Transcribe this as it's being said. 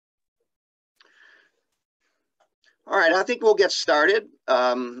All right, I think we'll get started.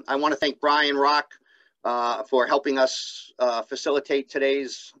 I want to thank Brian Rock for helping us facilitate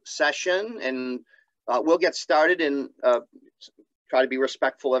today's session, and we'll get started and try to be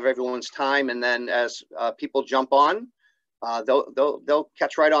respectful of everyone's time. And then as people jump on, they'll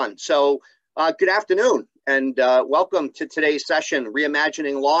catch right on. So good afternoon and welcome to today's session,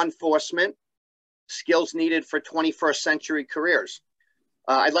 Reimagining Law Enforcement, Skills Needed for 21st Century Careers.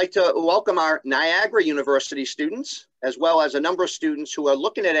 I'd like to welcome our Niagara University students, as well as a number of students who are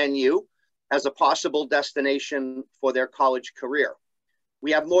looking at NU as a possible destination for their college career.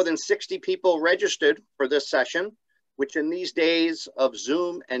 We have more than 60 people registered for this session, which in these days of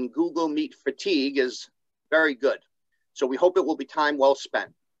Zoom and Google Meet fatigue is very good. So we hope it will be time well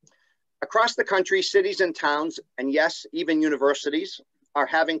spent. Across the country, cities and towns, and yes, even universities, are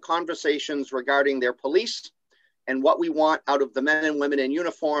having conversations regarding their police and what we want out of the men and women in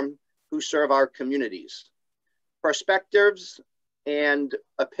uniform who serve our communities. Perspectives and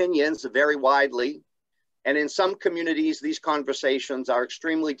opinions vary widely, and in some communities, these conversations are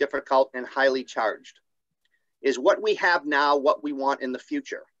extremely difficult and highly charged. Is what we have now what we want in the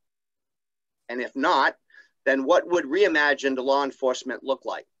future? And if not, then what would reimagined law enforcement look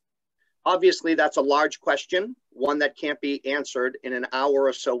like? Obviously, that's a large question, one that can't be answered in an hour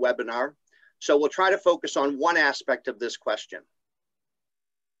or so webinar. So we'll try to focus on one aspect of this question.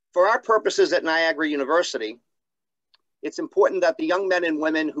 For our purposes at Niagara University, it's important that the young men and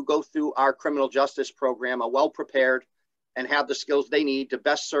women who go through our criminal justice program are well prepared and have the skills they need to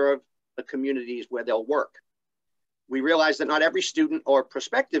best serve the communities where they'll work. We realize that not every student or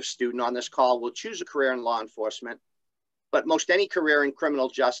prospective student on this call will choose a career in law enforcement, but most any career in criminal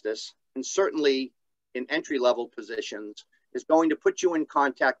justice, and certainly in entry-level positions, is going to put you in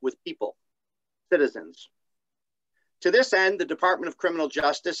contact with people, citizens. To this end, the Department of Criminal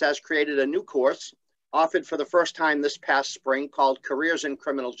Justice has created a new course offered for the first time this past spring called Careers in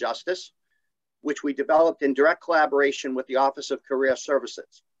Criminal Justice, which we developed in direct collaboration with the Office of Career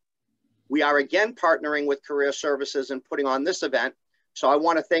Services. We are again partnering with Career Services and putting on this event. So I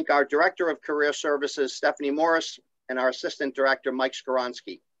want to thank our Director of Career Services, Stephanie Morris, and our Assistant Director, Mike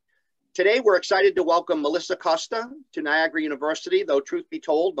Skoronsky. Today, we're excited to welcome Melissa Costa to Niagara University, though truth be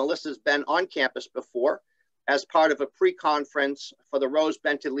told, Melissa's been on campus before as part of a pre-conference for the Rose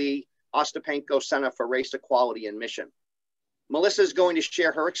Bentley Ostapenko Center for Race Equality and Mission. Melissa is going to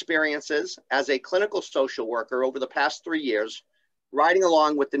share her experiences as a clinical social worker over the past 3 years, riding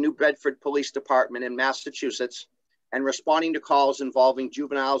along with the New Bedford Police Department in Massachusetts and responding to calls involving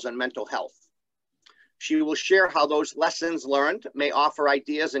juveniles and mental health. She will share how those lessons learned may offer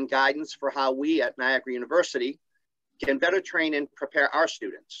ideas and guidance for how we at Niagara University can better train and prepare our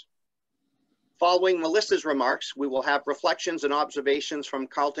students. Following Melissa's remarks, we will have reflections and observations from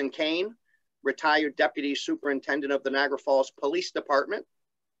Carlton Kane, retired Deputy Superintendent of the Niagara Falls Police Department,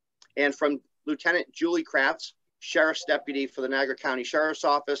 and from Lieutenant Julie Kratz, Sheriff's Deputy for the Niagara County Sheriff's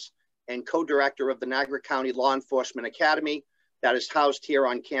Office and co-director of the Niagara County Law Enforcement Academy that is housed here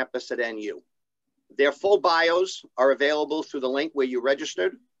on campus at NU. Their full bios are available through the link where you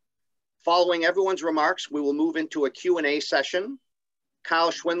registered. Following everyone's remarks, we will move into a Q&A session. Kyle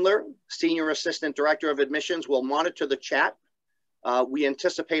Schwindler, Senior Assistant Director of Admissions, will monitor the chat. We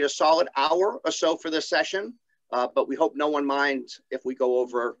anticipate a solid hour or so for this session, but we hope no one minds if we go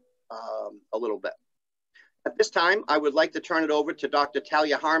over a little bit. At this time, I would like to turn it over to Dr.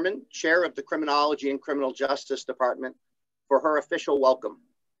 Talia Harmon, Chair of the Criminology and Criminal Justice Department, for her official welcome.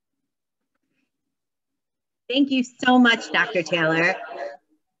 Thank you so much, Dr. Taylor.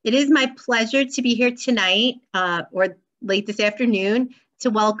 It is my pleasure to be here tonight or late this afternoon to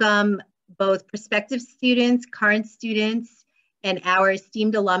welcome both prospective students, current students, and our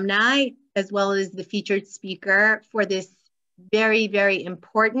esteemed alumni, as well as the featured speaker for this very, very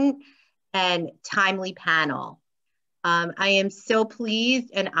important and timely panel. I am so pleased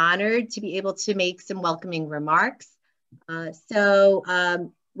and honored to be able to make some welcoming remarks.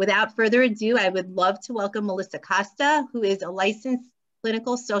 Without further ado, I would love to welcome Melissa Costa, who is a licensed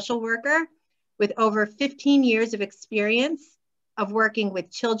clinical social worker with over 15 years of experience of working with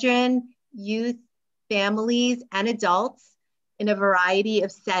children, youth, families, and adults in a variety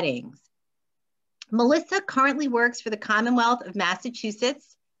of settings. Melissa currently works for the Commonwealth of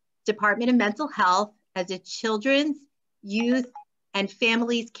Massachusetts Department of Mental Health as a children's, youth, and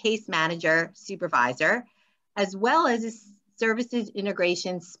families case manager supervisor, as well as a services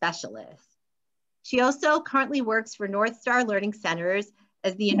integration specialist. She also currently works for North Star Learning Centers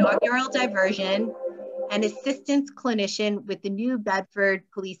as the inaugural diversion and assistance clinician with the New Bedford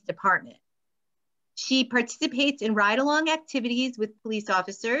Police Department. She participates in ride-along activities with police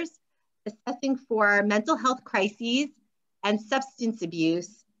officers, assessing for mental health crises and substance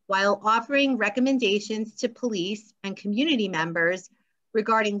abuse, while offering recommendations to police and community members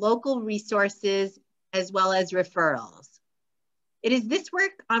regarding local resources as well as referrals. It is this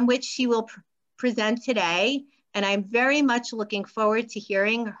work on which she will present today, and I'm very much looking forward to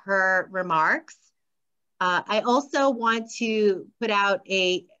hearing her remarks. I also want to put out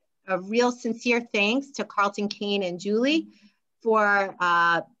a real sincere thanks to Carlton, Kane, and Julie for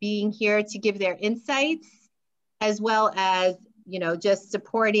being here to give their insights, as well as, you know, just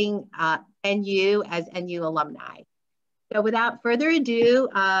supporting NU as NU alumni. So without further ado,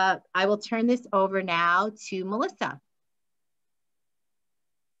 I will turn this over now to Melissa.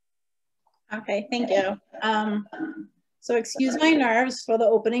 Okay, thank you. So excuse my nerves for the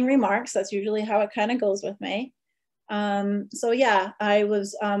opening remarks. That's usually how it kind of goes with me. So yeah, I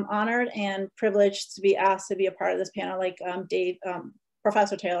was honored and privileged to be asked to be a part of this panel. Like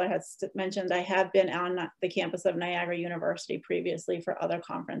Professor Taylor has mentioned, I have been on the campus of Niagara University previously for other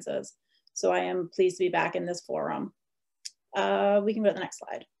conferences. So I am pleased to be back in this forum. We can go to the next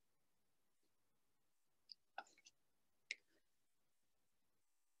slide.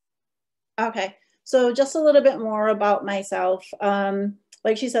 Okay, so just a little bit more about myself.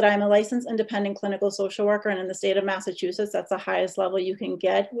 Like she said, I'm a licensed independent clinical social worker, and in the state of Massachusetts, that's the highest level you can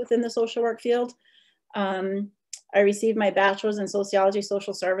get within the social work field. I received my bachelor's in sociology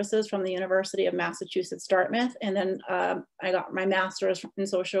social services from the University of Massachusetts, Dartmouth, and then I got my master's in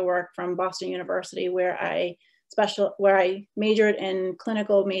social work from Boston University, where I majored in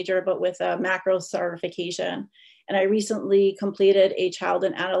clinical major, but with a macro certification. And I recently completed a child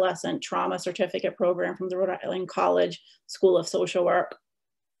and adolescent trauma certificate program from the Rhode Island College School of Social Work.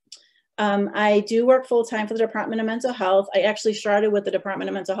 I do work full-time for the Department of Mental Health. I actually started with the Department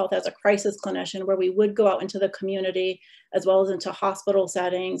of Mental Health as a crisis clinician, where we would go out into the community as well as into hospital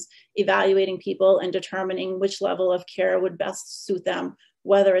settings, evaluating people and determining which level of care would best suit them,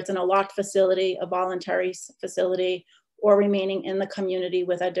 whether it's in a locked facility, a voluntary facility, or remaining in the community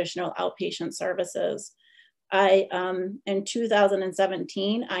with additional outpatient services. In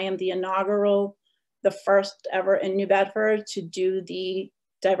 2017, I am the first ever in New Bedford to do the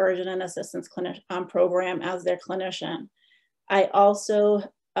diversion and assistance program as their clinician. I also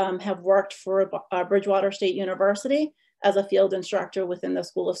have worked for Bridgewater State University as a field instructor within the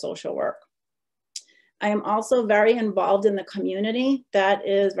School of Social Work. I am also very involved in the community. That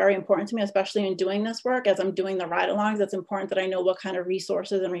is very important to me, especially in doing this work. As I'm doing the ride-alongs, it's important that I know what kind of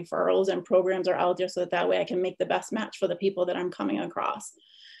resources and referrals and programs are out there, so that way I can make the best match for the people that I'm coming across.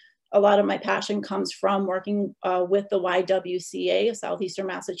 A lot of my passion comes from working with the YWCA of Southeastern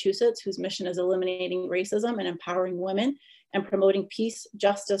Massachusetts, whose mission is eliminating racism and empowering women and promoting peace,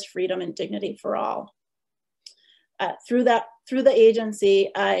 justice, freedom, and dignity for all. Through the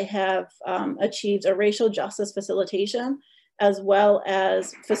agency, I have achieved a racial justice facilitation, as well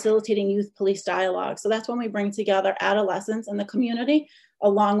as facilitating youth police dialogue. So that's when we bring together adolescents in the community,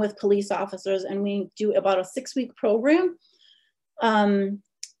 along with police officers, and we do about a 6-week program.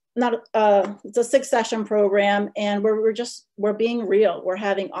 It's a 6-session program, and we're being real. We're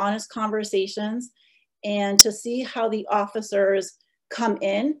having honest conversations, and to see how the officers come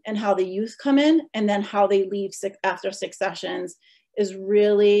in and how the youth come in and then how they leave after 6 sessions is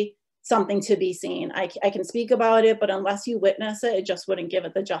really something to be seen. I can speak about it, but unless you witness it, it just wouldn't give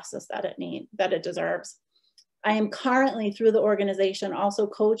it the justice that it deserves. I am currently, through the organization, also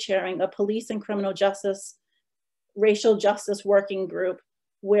co-chairing a police and criminal justice, racial justice working group,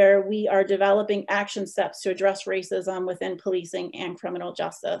 where we are developing action steps to address racism within policing and criminal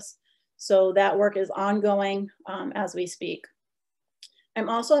justice. So that work is ongoing as we speak. I'm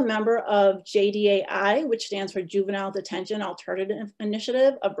also a member of JDAI, which stands for Juvenile Detention Alternative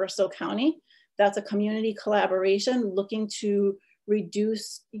Initiative of Bristol County. That's a community collaboration looking to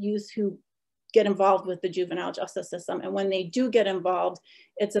reduce youth who get involved with the juvenile justice system. And when they do get involved,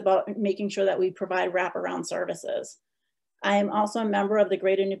 it's about making sure that we provide wraparound services. I am also a member of the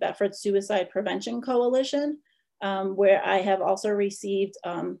Greater New Bedford Suicide Prevention Coalition, where I have also received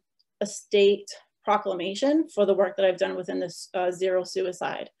a state proclamation for the work that I've done within this Zero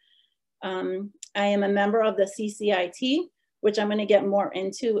Suicide. I am a member of the CCIT, which I'm going to get more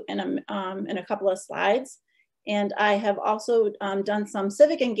into in a couple of slides. And I have also done some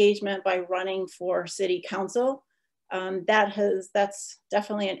civic engagement by running for city council. That's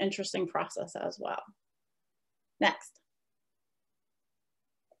definitely an interesting process as well. Next.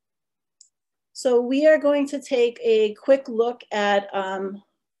 So we are going to take a quick look at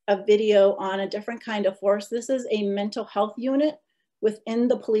a video on a different kind of force. This is a mental health unit within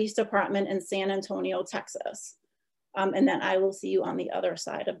the police department in San Antonio, Texas. And then I will see you on the other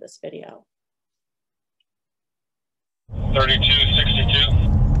side of this video. 3262.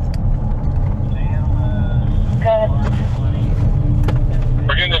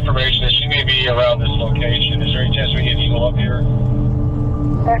 We're getting information that she may be around this location. Is there any chance we can Eagle up here?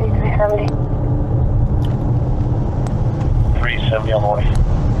 3370. 370 on the way.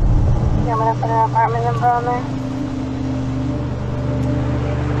 Yeah, I'm gonna put an apartment number on there.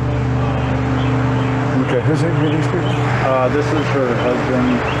 Okay, who's it? This is her husband.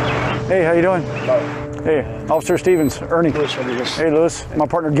 Hey, how you doing? Hey, Officer Stevens, Ernie. Louis Rodriguez. Hey, Louis. My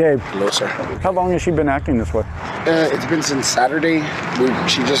partner, Gabe. Hello, sir. How long has she been acting this way? It's been since Saturday.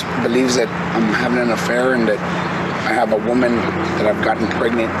 She just believes that I'm having an affair and that I have a woman that I've gotten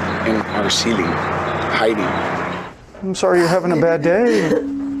pregnant in our ceiling, hiding. I'm sorry you're having a bad day.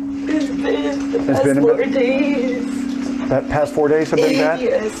 It's been 4 days. That past 4 days have been bad?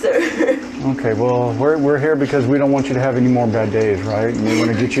 Yes, sir. Okay, well, we're here because we don't want you to have any more bad days, right? And we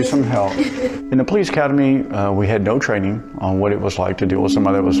want to get you some help. In the police academy, we had no training on what it was like to deal with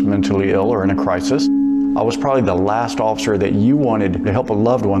somebody that was mentally ill or in a crisis. I was probably the last officer that you wanted to help a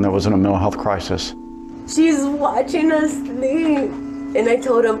loved one that was in a mental health crisis. She's watching us sleep. And I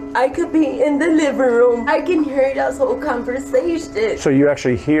told him I could be in the living room. I can hear that whole conversation. So you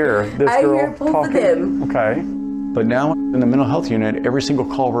actually hear this girl hear both talking? of them. Okay. But now in the mental health unit, every single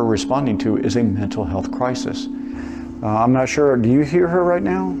call we're responding to is a mental health crisis. I'm not sure, do you hear her right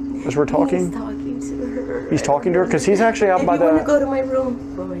now as we're talking? He's talking to her. He's talking to her? Because he's actually out by the... If you want to go to my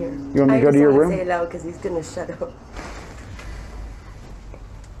room, go here. You want me to go to your room? I just want to say it loud because he's going to shut up.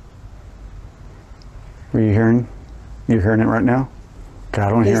 Are you hearing? You hearing it right now? Okay, I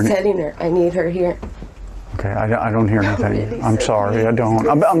don't hear He's it. telling her, I need her here. Okay, I don't hear anything. Really I'm sorry, I don't.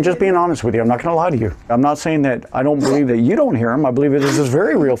 I'm just being honest with you. I'm not going to lie to you. I'm not saying that I don't believe that you don't hear him. I believe that this is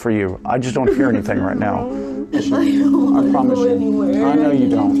very real for you. I just don't hear anything right now. I don't want to go anywhere. I know you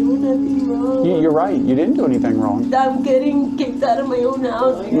don't. I didn't do nothing wrong. You're right. You didn't do anything wrong. I'm getting kicked out of my own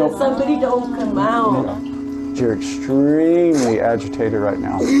house because somebody don't come out. You're extremely agitated right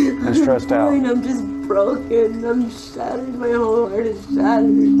now and stressed out. I'm just broken. I'm shattered. My whole heart is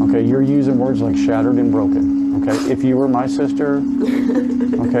shattered. Okay, you're using words like shattered and broken. Okay, if you were my sister,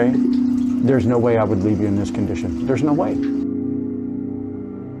 okay, there's no way I would leave you in this condition. There's no way.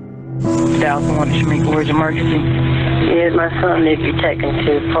 Dallas, what should make words emergency? Yes, my son needs to be taken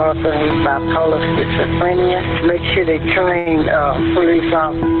to Parker. He's bipolar schizophrenia. Make sure they train police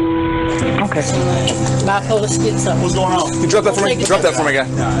officers. Okay. Bipolar schizophrenia. What's going on? You drop that for me. Drop that for me, guy.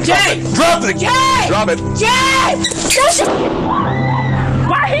 Jay! Drop it. Jay! Drop it. Jay!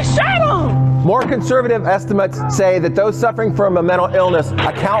 Why he shot him? More conservative estimates say that those suffering from a mental illness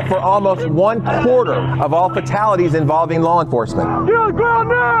account for almost 1/4 of all fatalities involving law enforcement. Get on the ground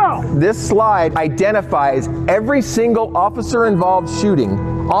now! This slide identifies every single officer-involved shooting.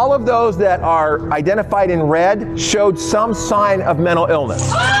 All of those that are identified in red showed some sign of mental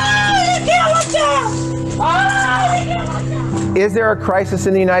illness. Is there a crisis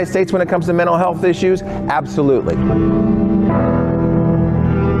in the United States when it comes to mental health issues? Absolutely.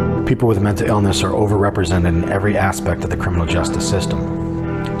 People with mental illness are overrepresented in every aspect of the criminal justice system.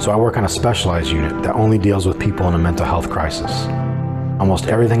 So I work on a specialized unit that only deals with people in a mental health crisis. Almost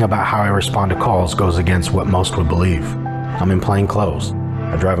everything about how I respond to calls goes against what most would believe. I'm in plain clothes.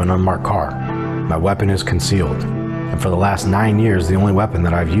 I drive an unmarked car. My weapon is concealed. And for the last 9 years, the only weapon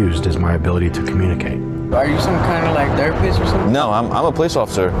that I've used is my ability to communicate. Are you some kind of like therapist or something? No, I'm a police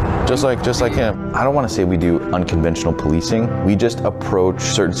officer, just like him. I don't want to say we do unconventional policing. We just approach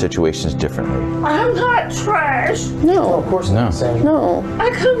certain situations differently. I'm not trash. No, of course not. No. I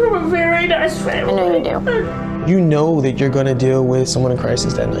come from a very nice family. I know you do. You know that you're going to deal with someone in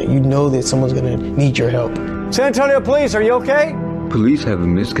crisis that night. You know that someone's going to need your help. San Antonio Police, are you okay? Police have a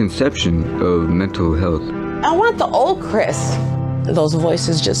misconception of mental health. I want the old Chris. Those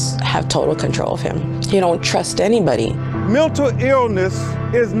voices just have total control of him. He don't trust anybody. Mental illness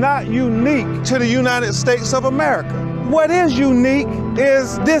is not unique to the United States of America. What is unique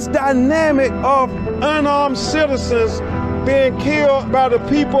is this dynamic of unarmed citizens being killed by the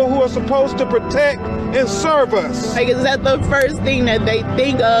people who are supposed to protect and serve us. Like, is that the first thing that they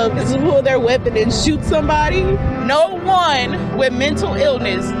think of is to pull their weapon and shoot somebody? No one with mental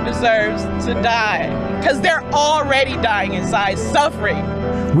illness deserves to die because they're already dying inside, suffering.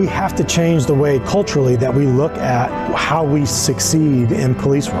 We have to change the way culturally that we look at how we succeed in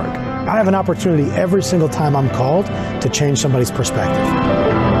police work. I have an opportunity every single time I'm called to change somebody's perspective.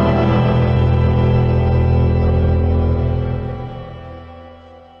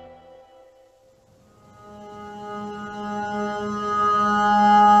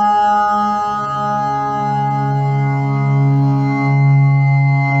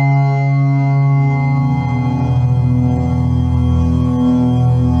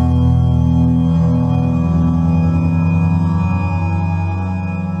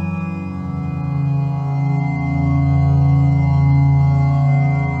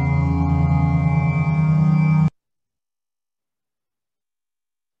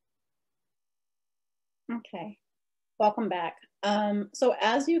 Okay, welcome back. So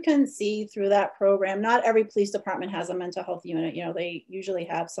as you can see through that program, not every police department has a mental health unit. You know, they usually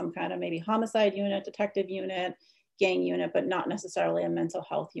have some kind of maybe homicide unit, detective unit, gang unit, but not necessarily a mental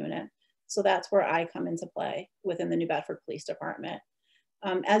health unit. So that's where I come into play within the New Bedford Police Department.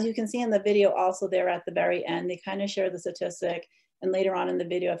 As you can see in the video also there at the very end, they kind of share the statistic, and later on in the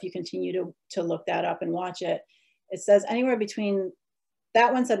video, if you continue to look that up and watch it, it says anywhere between,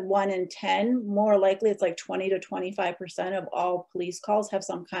 that one said 1 in 10, more likely it's like 20 to 25% of all police calls have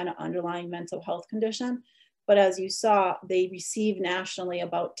some kind of underlying mental health condition. But as you saw, they receive nationally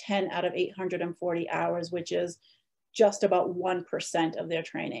about 10 out of 840 hours, which is just about 1% of their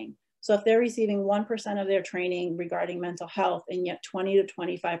training. So if they're receiving 1% of their training regarding mental health, and yet 20 to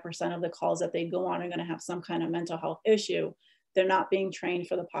 25% of the calls that they go on are gonna have some kind of mental health issue, they're not being trained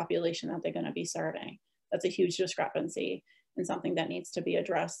for the population that they're gonna be serving. That's a huge discrepancy and something that needs to be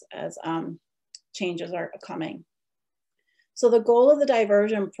addressed as changes are coming. So the goal of the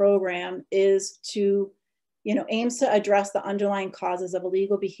diversion program is to, aims to address the underlying causes of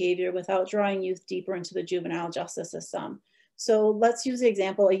illegal behavior without drawing youth deeper into the juvenile justice system. So let's use the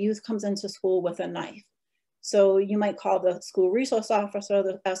example, a youth comes into school with a knife. So you might call the school resource officer,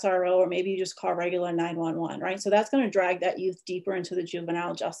 the SRO, or maybe you just call regular 911, right? So that's going to drag that youth deeper into the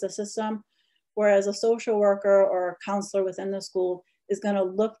juvenile justice system. Whereas a social worker or a counselor within the school is going to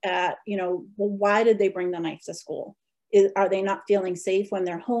look at, well, why did they bring the knife to school? Are they not feeling safe when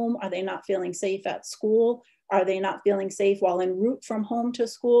they're home? Are they not feeling safe at school? Are they not feeling safe while en route from home to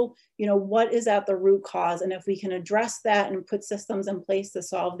school? What is at the root cause? And if we can address that and put systems in place to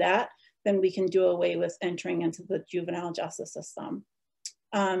solve that, then we can do away with entering into the juvenile justice system.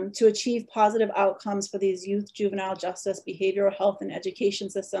 To achieve positive outcomes for these youth juvenile justice, behavioral health, and education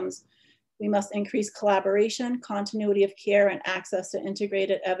systems, we must increase collaboration, continuity of care, and access to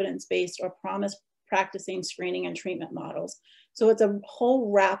integrated evidence-based or promise practicing screening and treatment models. So it's a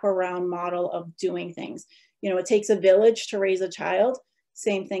whole wraparound model of doing things. It takes a village to raise a child.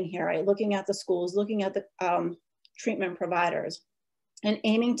 Same thing here, right? Looking at the schools, looking at the treatment providers, and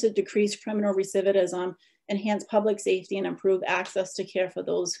aiming to decrease criminal recidivism, enhance public safety, and improve access to care for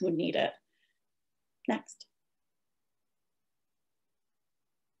those who need it. Next.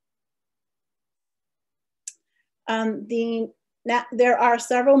 There are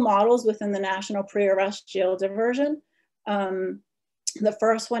several models within the National Pre-Arrest Jail Diversion. The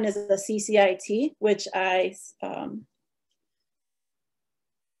first one is the CCIT, which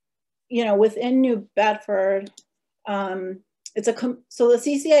within New Bedford, so the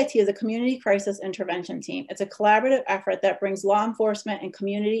CCIT is a community crisis intervention team. It's a collaborative effort that brings law enforcement and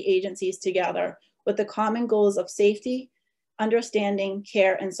community agencies together with the common goals of safety, understanding,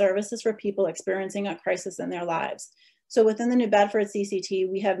 care, and services for people experiencing a crisis in their lives. So within the New Bedford CCT,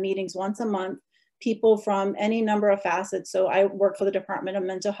 we have meetings once a month, people from any number of facets. So I work for the Department of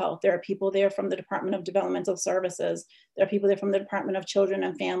Mental Health. There are people there from the Department of Developmental Services. There are people there from the Department of Children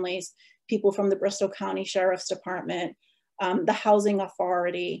and Families, people from the Bristol County Sheriff's Department, the Housing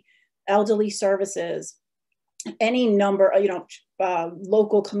Authority, Elderly Services, any number of,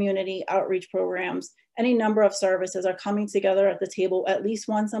 local community outreach programs, any number of services are coming together at the table at least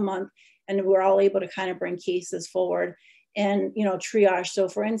once a month, and we're all able to kind of bring cases forward and triage. So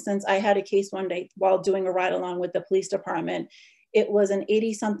for instance, I had a case one day while doing a ride along with the police department. It was an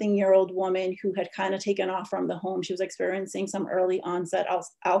 80-something-year-old woman who had kind of taken off from the home. She was experiencing some early onset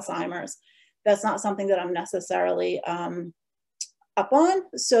Alzheimer's. That's not something that I'm necessarily up on.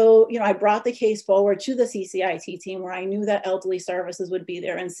 So, I brought the case forward to the CCIT team where I knew that Elderly Services would be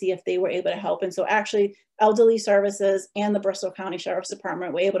there and see if they were able to help. And so actually Elderly Services and the Bristol County Sheriff's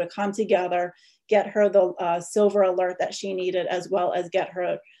Department were able to come together, get her the silver alert that she needed, as well as get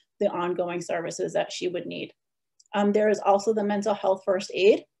her the ongoing services that she would need. There is also the mental health first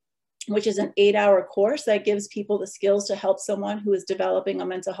aid, which is an 8-hour course that gives people the skills to help someone who is developing a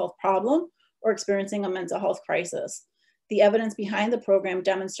mental health problem or experiencing a mental health crisis. The evidence behind the program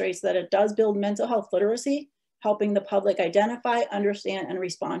demonstrates that it does build mental health literacy, helping the public identify, understand, and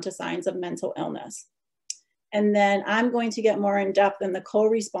respond to signs of mental illness. And then I'm going to get more in depth in the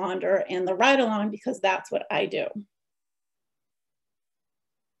co-responder and the ride-along because that's what I do.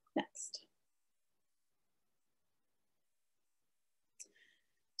 Next.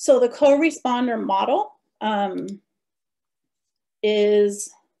 So the co-responder model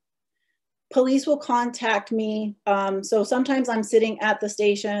is police will contact me. So sometimes I'm sitting at the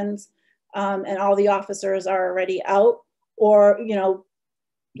stations and all the officers are already out, or,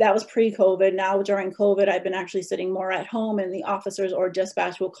 that was pre-COVID. Now during COVID, I've been actually sitting more at home, and the officers or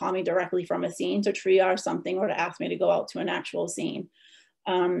dispatch will call me directly from a scene to triage something or to ask me to go out to an actual scene.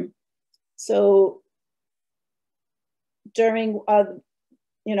 So during,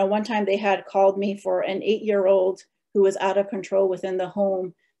 you know, one time they had called me for an 8-year-old who was out of control within the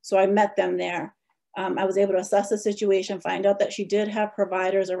home. So I met them there. I was able to assess the situation, find out that she did have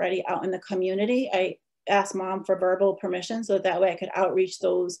providers already out in the community. I asked mom for verbal permission so that way I could outreach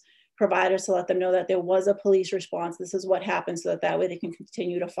those providers to let them know that there was a police response. This is what happened, so that way they can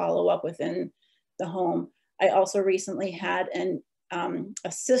continue to follow up within the home. I also recently had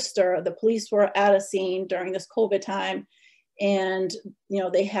a sister. The police were at a scene during this COVID time, and you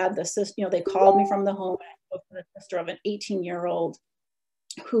know, they had the sister, you know, they called me from the home. I spoke to the sister of an 18-year-old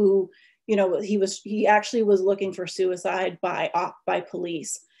who, you know, he actually was looking for suicide by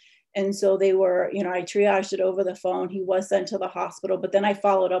police. And so they were, you know, I triaged it over the phone. He was sent to the hospital, but then I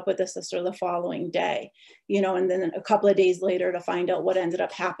followed up with the sister the following day, you know, and then a couple of days later to find out what ended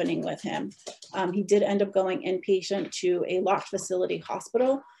up happening with him. He did end up going inpatient to a locked facility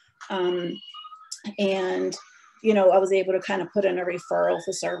hospital. And, you know, I was able to kind of put in a referral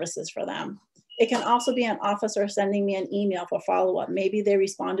for services for them. It can also be an officer sending me an email for follow-up. Maybe they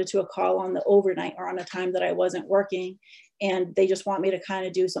responded to a call on the overnight or on a time that I wasn't working, and they just want me to kind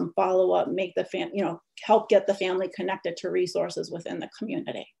of do some follow-up, make the you know, help get the family connected to resources within the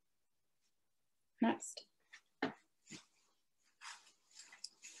community. Next.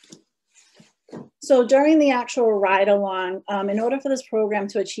 So during the actual ride along, in order for this program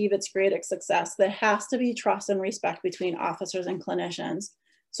to achieve its greatest success, there has to be trust and respect between officers and clinicians.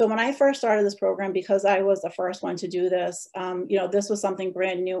 So when I first started this program, because I was the first one to do this, you know, this was something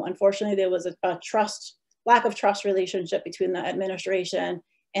brand new. Unfortunately, there was a lack of trust relationship between the administration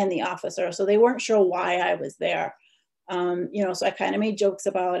and the officer. So they weren't sure why I was there. You know, so I kind of made jokes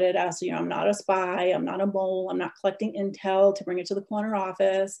about it as, you know, I'm not a spy, I'm not a mole, I'm not collecting intel to bring it to the corner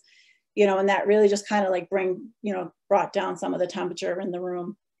office, you know, and that really just kind of like brought down some of the temperature in the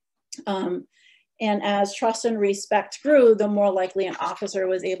room. And as trust and respect grew, the more likely an officer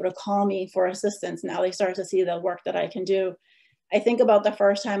was able to call me for assistance. Now they start to see the work that I can do. I think about the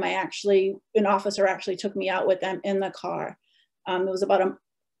first time an officer actually took me out with them in the car. It was about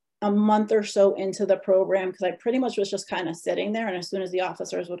a month or so into the program, because I pretty much was just kind of sitting there. And as soon as the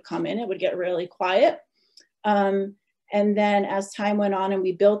officers would come in, it would get really quiet. And then as time went on and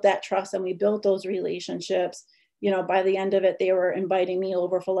we built that trust and we built those relationships, you know, by the end of it, they were inviting me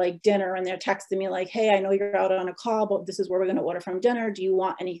over for like dinner, and they're texting me like, hey, I know you're out on a call, but this is where we're going to order from dinner. Do you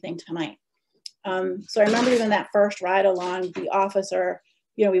want anything tonight? So I remember even that first ride along, the officer,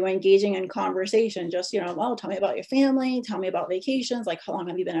 you know, we were engaging in conversation, just, you know, oh, tell me about your family, tell me about vacations, like how long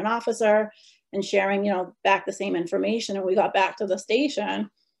have you been an officer, and sharing, you know, back the same information. And we got back to the station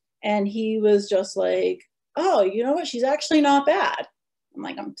and he was just like, oh, you know what, she's actually not bad. I'm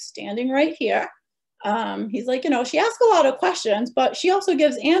like, I'm standing right here. He's like, you know, she asks a lot of questions, but she also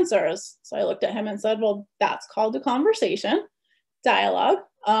gives answers. So I looked at him and said, well, that's called a conversation, dialogue.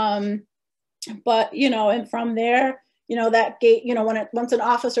 But, you know, and from there, you know, that gave, you know, once an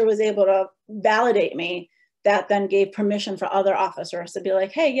officer was able to validate me, that then gave permission for other officers to be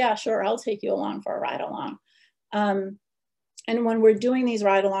like, hey, yeah, sure, I'll take you along for a ride along. And when we're doing these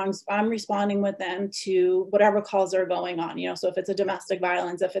ride-alongs, I'm responding with them to whatever calls are going on. You know, so if it's a domestic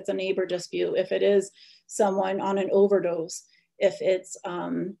violence, if it's a neighbor dispute, if it is someone on an overdose, if it's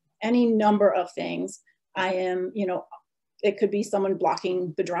any number of things, I am, you know, it could be someone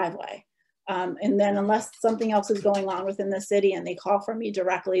blocking the driveway. And then unless something else is going on within the city and they call for me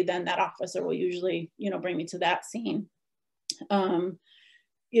directly, then that officer will usually, you know, bring me to that scene.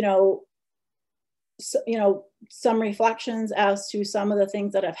 You know, so, you know, some reflections as to some of the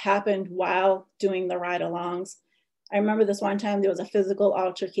things that have happened while doing the ride-alongs. I remember this one time there was a physical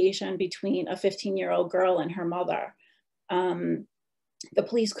altercation between a 15-year-old girl and her mother. The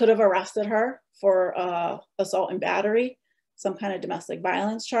police could have arrested her for assault and battery, some kind of domestic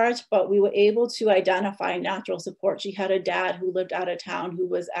violence charge, but we were able to identify natural support. She had a dad who lived out of town who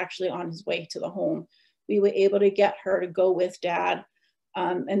was actually on his way to the home. We were able to get her to go with dad.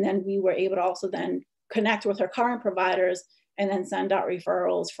 And then we were able to also then connect with her current providers and then send out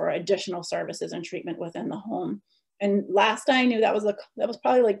referrals for additional services and treatment within the home. And last I knew, that was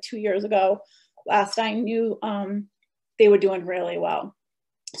probably like 2 years ago, last I knew they were doing really well.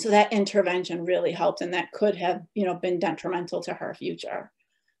 So that intervention really helped, and that could have, you know, been detrimental to her future.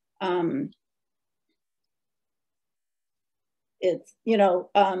 It's, you know,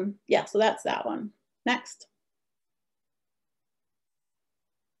 yeah, so that's that one. Next.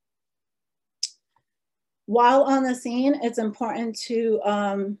 While on the scene, it's important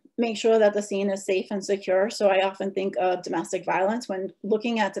to make sure that the scene is safe and secure. So I often think of domestic violence. When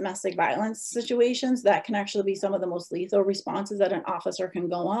looking at domestic violence situations, that can actually be some of the most lethal responses that an officer can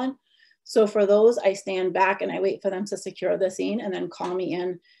go on. So for those, I stand back and I wait for them to secure the scene and then call me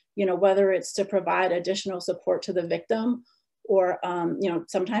in, you know, whether it's to provide additional support to the victim, or, you know,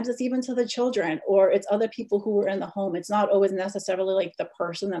 sometimes it's even to the children, or it's other people who were in the home. It's not always necessarily like the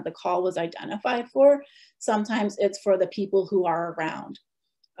person that the call was identified for. Sometimes it's for the people who are around.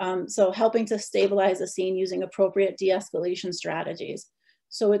 So helping to stabilize the scene using appropriate de-escalation strategies.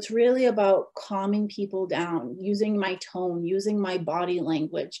 So it's really about calming people down, using my tone, using my body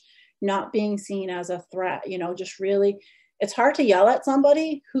language, not being seen as a threat, you know, just really, it's hard to yell at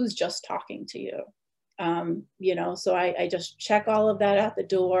somebody who's just talking to you. You know, so I just check all of that at the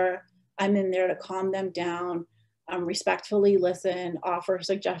door. I'm in there to calm them down, respectfully listen, offer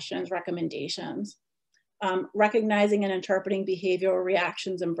suggestions, recommendations. Recognizing and interpreting behavioral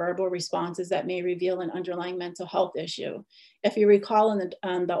reactions and verbal responses that may reveal an underlying mental health issue. If you recall in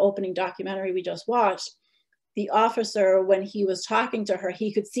the opening documentary we just watched, the officer, when he was talking to her,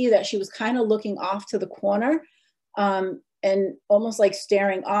 he could see that she was kind of looking off to the corner and almost like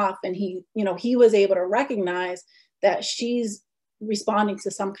staring off. And he, you know, he was able to recognize that she's responding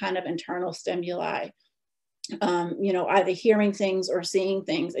to some kind of internal stimuli, you know, either hearing things or seeing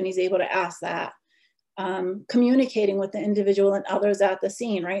things. And he's able to ask that. Communicating with the individual and others at the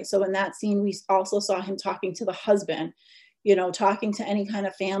scene, right? So in that scene, we also saw him talking to the husband, you know, talking to any kind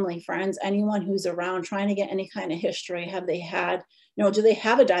of family, friends, anyone who's around, trying to get any kind of history. Have they had, you know, do they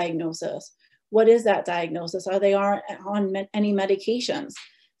have a diagnosis? What is that diagnosis? Are they on any medications?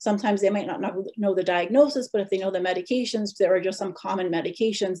 Sometimes they might not know the diagnosis, but if they know the medications, there are just some common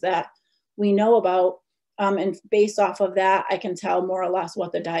medications that we know about. And based off of that, I can tell more or less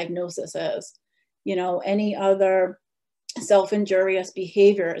what the diagnosis is. You know, any other self-injurious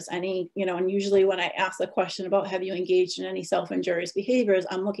behaviors, any, you know, and usually when I ask the question about have you engaged in any self-injurious behaviors,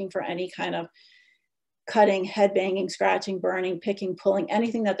 I'm looking for any kind of cutting, head banging, scratching, burning, picking, pulling,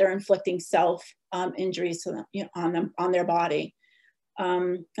 anything that they're inflicting self injuries to them, you know, on their body.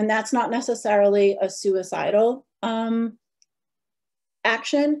 And that's not necessarily a suicidal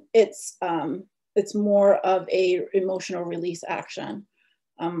action. It's more of a emotional release action.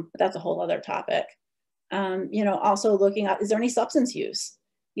 But that's a whole other topic. You know, also looking at, is there any substance use?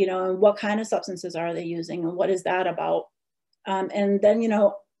 You know, and what kind of substances are they using and what is that about? And then, you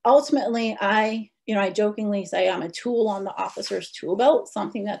know, ultimately I jokingly say I'm a tool on the officer's tool belt,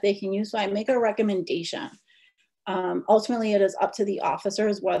 something that they can use. So I make a recommendation. Ultimately, it is up to the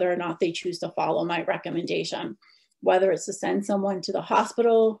officers whether or not they choose to follow my recommendation, whether it's to send someone to the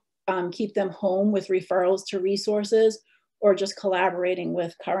hospital, keep them home with referrals to resources, or just collaborating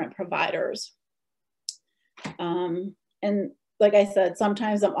with current providers. And like I said,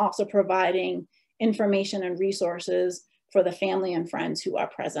 sometimes I'm also providing information and resources for the family and friends who are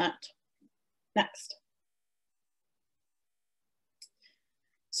present. Next.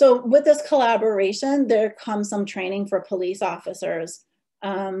 So with this collaboration, there comes some training for police officers.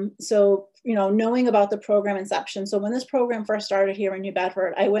 So, you know, knowing about the program inception. So when this program first started here in New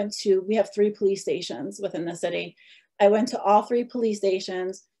Bedford, we have 3 police stations within the city. I went to all 3 police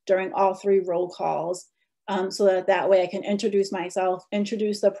stations during all 3 roll calls, so that way I can introduce myself,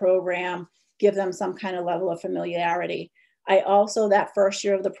 introduce the program, give them some kind of level of familiarity. I also, that first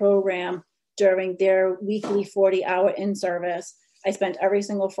year of the program, during their weekly 40-hour in-service, I spent every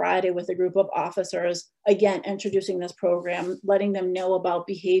single Friday with a group of officers, again, introducing this program, letting them know about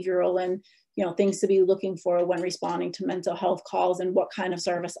behavioral and, you know, things to be looking for when responding to mental health calls and what kind of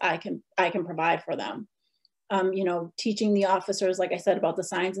service I can provide for them. You know, teaching the officers, like I said, about the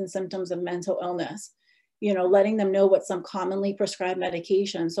signs and symptoms of mental illness, you know, letting them know what some commonly prescribed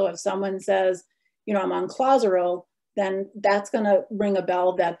medications. So if someone says, you know, I'm on Clozaril, then that's going to ring a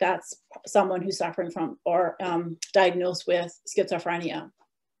bell that that's someone who's suffering from or diagnosed with schizophrenia.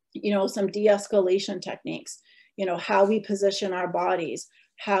 You know, some de-escalation techniques, you know, how we position our bodies,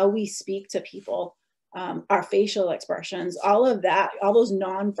 how we speak to people, our facial expressions, all of that, all those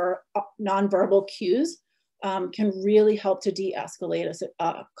nonverbal cues can really help to de-escalate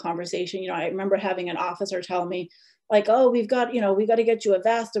a conversation. You know, I remember having an officer tell me like, oh, we got to get you a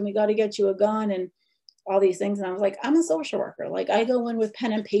vest and we got to get you a gun and all these things. And I was like, I'm a social worker. Like I go in with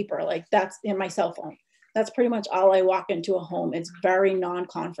pen and paper, like that's in my cell phone. That's pretty much all I walk into a home. It's very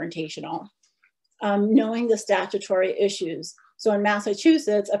non-confrontational. Knowing the statutory issues. So in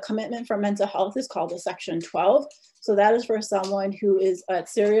Massachusetts, a commitment for mental health is called a Section 12. So that is for someone who is at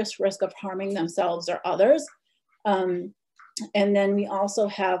serious risk of harming themselves or others. And then we also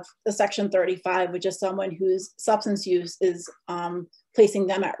have the Section 35, which is someone whose substance use is placing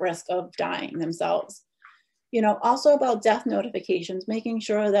them at risk of dying themselves. You know, also about death notifications, making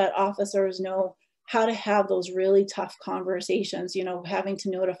sure that officers know how to have those really tough conversations. You know, having to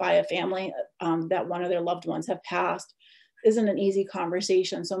notify a family that one of their loved ones have passed isn't an easy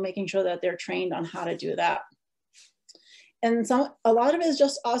conversation. So making sure that they're trained on how to do that. And a lot of it is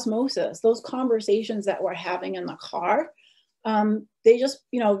just osmosis. Those conversations that we're having in the car, they just,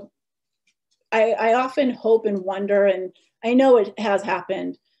 you know, I often hope and wonder, and I know it has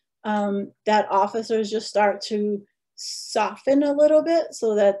happened, that officers just start to soften a little bit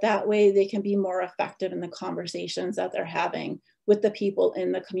so that way they can be more effective in the conversations that they're having with the people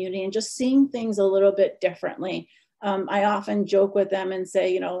in the community and just seeing things a little bit differently. I often joke with them and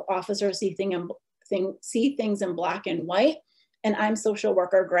say, you know, officers see things in black and white, and I'm social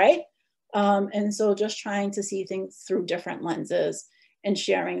worker gray. And so just trying to see things through different lenses and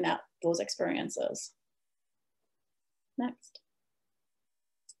sharing those experiences. Next.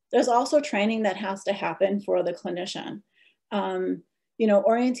 There's also training that has to happen for the clinician. You know,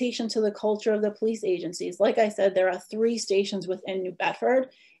 orientation to the culture of the police agencies. Like I said, there are 3 stations within New Bedford,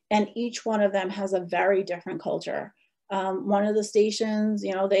 and each one of them has a very different culture. One of the stations,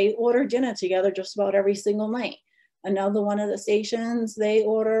 you know, they order dinner together just about every single night. Another one of the stations, they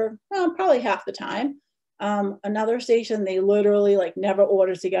order probably half the time. Another station, they literally like never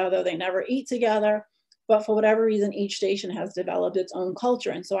order together. They never eat together. But for whatever reason, each station has developed its own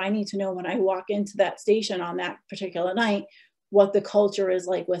culture. And so I need to know when I walk into that station on that particular night, what the culture is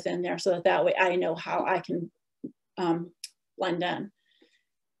like within there, so that way I know how I can blend in.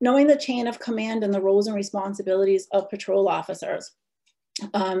 Knowing the chain of command and the roles and responsibilities of patrol officers.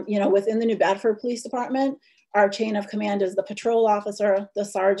 You know, within the New Bedford Police Department, our chain of command is the patrol officer, the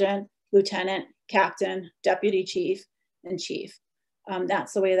sergeant, lieutenant, captain, deputy chief, and chief.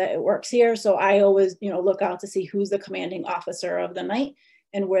 That's the way that it works here. So I always, you know, look out to see who's the commanding officer of the night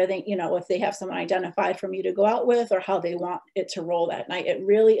and where they, you know, if they have someone identified for me to go out with or how they want it to roll that night. It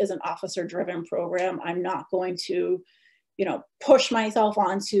really is an officer-driven program. I'm not going to, you know, push myself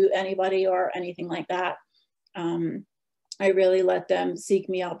onto anybody or anything like that. I really let them seek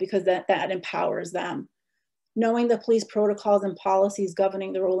me out because that empowers them. Knowing the police protocols and policies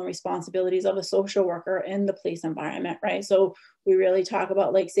governing the role and responsibilities of a social worker in the police environment, right? So we really talk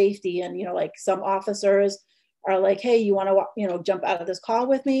about like safety, and, you know, like some officers are like, hey, you want to, you know, jump out of this call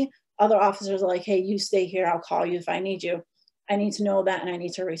with me? Other officers are like, hey, you stay here, I'll call you if I need you. I need to know that, and I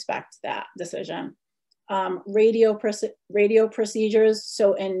need to respect that decision. Radio procedures.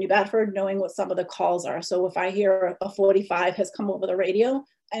 So in New Bedford, knowing what some of the calls are. So if I hear a 45 has come over the radio,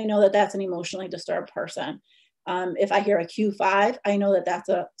 I know that that's an emotionally disturbed person. If I hear a Q5, I know that that's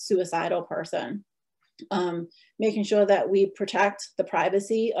a suicidal person. Making sure that we protect the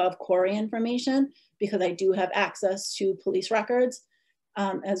privacy of Corey information, because I do have access to police records,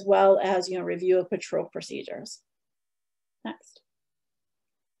 as well as, you know, review of patrol procedures. Next.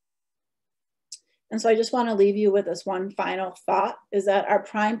 And so I just want to leave you with this one final thought, is that our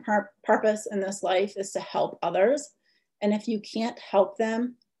prime purpose in this life is to help others. And if you can't help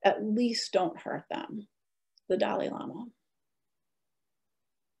them, at least don't hurt them. The Dalai Lama.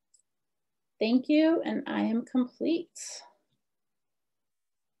 Thank you, and I am complete.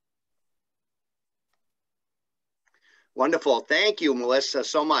 Wonderful. Thank you, Melissa,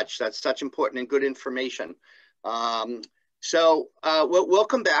 so much. That's such important and good information. So we'll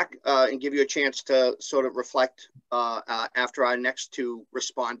come back and give you a chance to sort of reflect after our next 2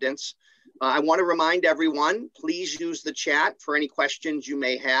 respondents. I want to remind everyone, please use the chat for any questions you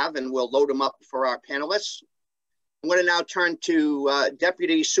may have, and we'll load them up for our panelists. I'm going to now turn to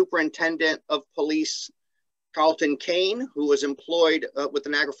Deputy Superintendent of Police Carlton Kane, who was employed with the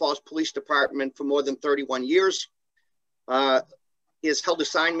Niagara Falls Police Department for more than 31 years. He has held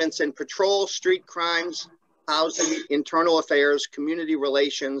assignments in patrol, street crimes, housing, internal affairs, community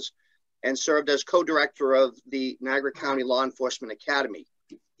relations, and served as co-director of the Niagara County Law Enforcement Academy.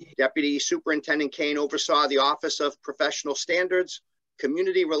 Deputy Superintendent Kane oversaw the Office of Professional Standards,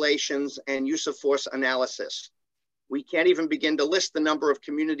 Community Relations, and Use of Force Analysis. We can't even begin to list the number of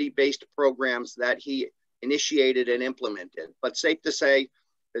community-based programs that he initiated and implemented, but safe to say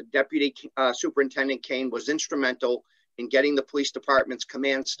that Deputy Superintendent Kane was instrumental in getting the police department's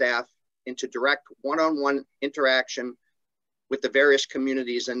command staff into direct one-on-one interaction with the various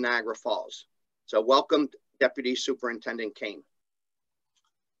communities in Niagara Falls. So welcome, Deputy Superintendent Kane.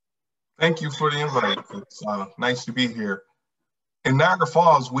 Thank you for the invite. It's nice to be here. In Niagara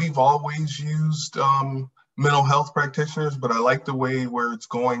Falls, we've always used mental health practitioners, but I like the way where it's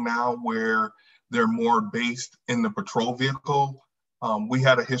going now, where they're more based in the patrol vehicle. We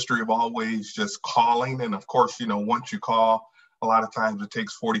had a history of always just calling. And of course, you know, once you call, a lot of times it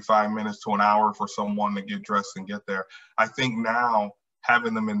takes 45 minutes to an hour for someone to get dressed and get there. I think now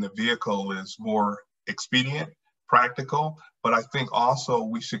having them in the vehicle is more expedient, practical, but I think also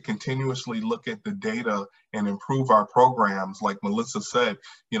we should continuously look at the data and improve our programs. Like Melissa said,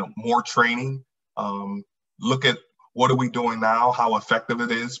 you know, more training, look at what are we doing now, how effective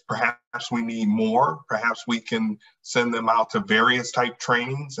it is. Perhaps we need more. Perhaps we can send them out to various type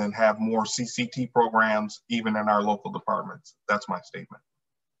trainings and have more CCT programs even in our local departments. That's my statement.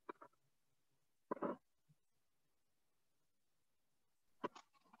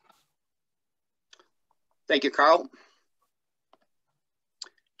 Thank you, Carl.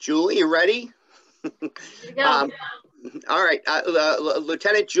 Julie, you ready? All right.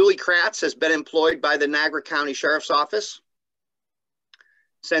 Lieutenant Julie Kratz has been employed by the Niagara County Sheriff's Office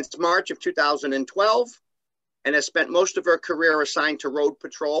since March of 2012 and has spent most of her career assigned to road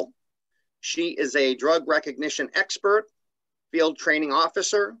patrol. She is a drug recognition expert, field training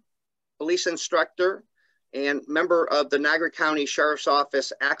officer, police instructor, and member of the Niagara County Sheriff's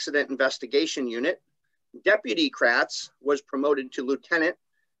Office Accident Investigation Unit. Deputy Kratz was promoted to lieutenant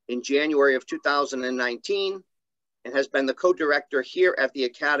in January of 2019 and has been the co-director here at the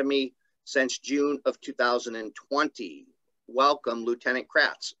Academy since June of 2020. Welcome, Lieutenant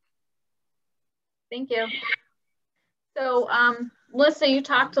Kratz. Thank you. So, Melissa, you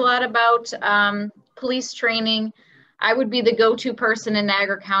talked a lot about police training. I would be the go-to person in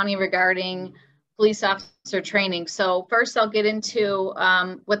Niagara County regarding police officer training. So first I'll get into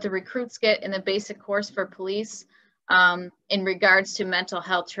what the recruits get in the basic course for police in regards to mental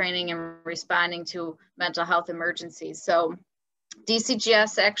health training and responding to mental health emergencies. So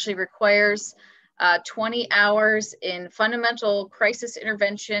DCGS actually requires 20 hours in fundamental crisis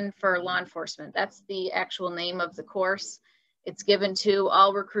intervention for law enforcement. That's the actual name of the course. It's given to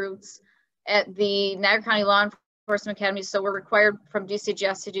all recruits at the Niagara County Law Enforcement Academy. So we're required from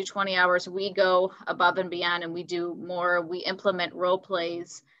DCGS to do 20 hours. We go above and beyond and we do more. We implement role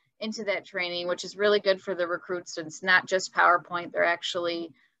plays into that training, which is really good for the recruits. It's not just PowerPoint. They're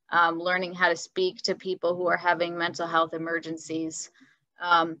actually learning how to speak to people who are having mental health emergencies.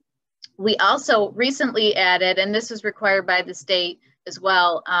 We also recently added, and this was required by the state as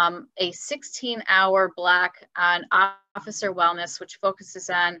well, a 16-hour block on officer wellness, which focuses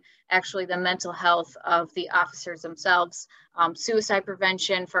on actually the mental health of the officers themselves, suicide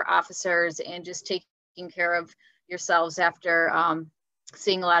prevention for officers, and just taking care of yourselves after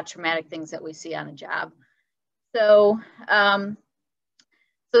seeing a lot of traumatic things that we see on the job. So,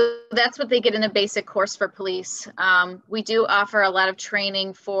 so that's what they get in the basic course for police. We do offer a lot of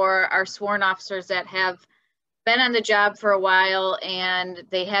training for our sworn officers that have been on the job for a while and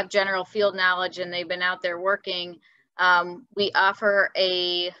they have general field knowledge and they've been out there working. We offer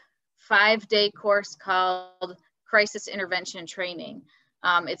a 5-day course called Crisis Intervention Training.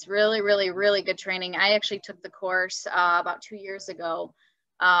 It's really, really, really good training. I actually took the course about 2 years ago.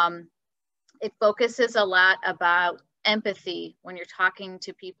 It focuses a lot about empathy when you're talking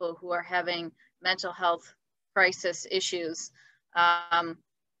to people who are having mental health crisis issues.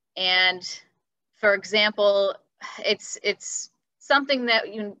 And for example, it's something that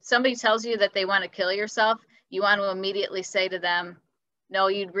somebody tells you that they want to kill yourself, you want to immediately say to them, no,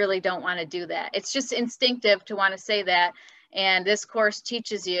 you really don't want to do that. It's just instinctive to want to say that. And this course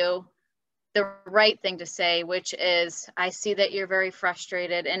teaches you the right thing to say, which is, I see that you're very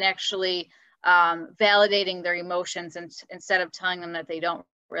frustrated, and actually validating their emotions instead of telling them that they don't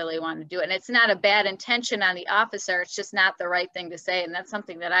really want to do it. And it's not a bad intention on the officer, it's just not the right thing to say. And that's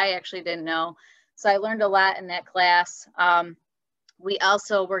something that I actually didn't know. So I learned a lot in that class. We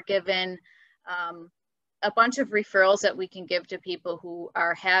also were given a bunch of referrals that we can give to people who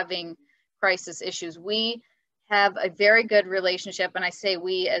are having crisis issues. We have a very good relationship, and I say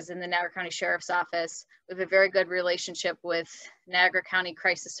we as in the Niagara County Sheriff's Office, we have a very good relationship with Niagara County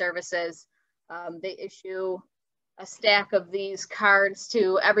Crisis Services. They issue a stack of these cards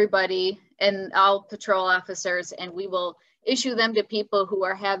to everybody and all patrol officers, and we will issue them to people who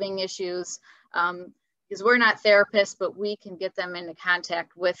are having issues, because we're not therapists, but we can get them into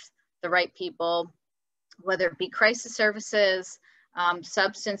contact with the right people, whether it be crisis services,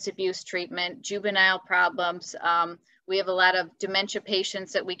 substance abuse treatment, juvenile problems. We have a lot of dementia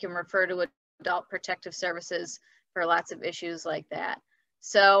patients that we can refer to adult protective services for lots of issues like that.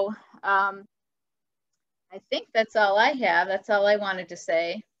 So I think that's all I have. That's all I wanted to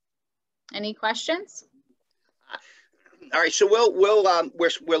say. Any questions? All right, so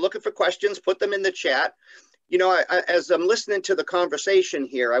we're looking for questions. Put them in the chat. You know, as I'm listening to the conversation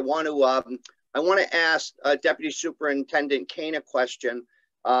here, I want to ask Deputy Superintendent Kane a question,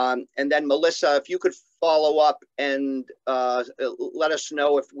 and then Melissa, if you could follow up and let us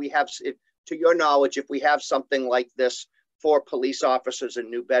know if we have, to your knowledge, if we have something like this for police officers in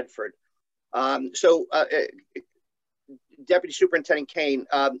New Bedford. Deputy Superintendent Kane,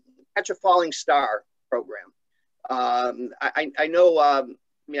 Catch a Falling Star program. I know. I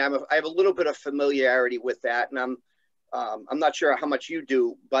have a little bit of familiarity with that, and I'm not sure how much you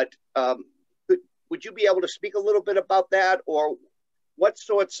do, but would you be able to speak a little bit about that, or what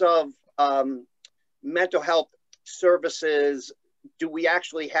sorts of mental health services do we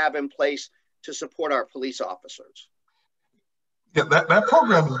actually have in place to support our police officers? Yeah, that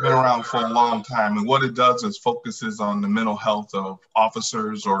program has been around for a long time, and what it does is focuses on the mental health of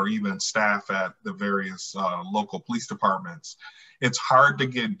officers or even staff at the various local police departments. It's hard to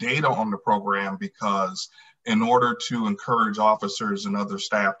get data on the program because in order to encourage officers and other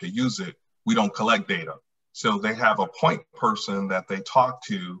staff to use it, we don't collect data. So they have a point person that they talk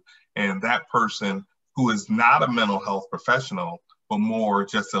to, and that person, who is not a mental health professional, but more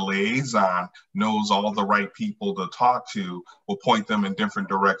just a liaison, knows all the right people to talk to, will point them in different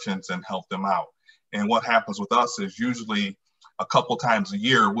directions and help them out. And what happens with us is usually a couple times a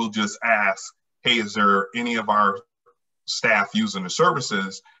year, we'll just ask, hey, is there any of our staff using the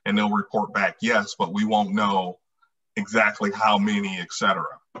services? And they'll report back yes, but we won't know exactly how many, et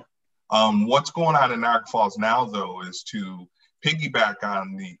cetera. What's going on in Niagara Falls now, though, is to piggyback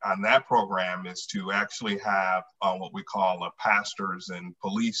on that program, is to actually have what we call a pastors and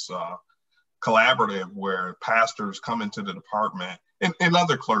police collaborative, where pastors come into the department and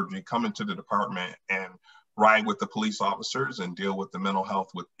other clergy come into the department and ride with the police officers and deal with the mental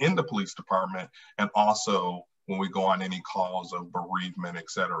health within the police department, and also when we go on any calls of bereavement, et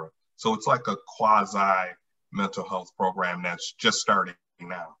cetera. So it's like a quasi mental health program that's just starting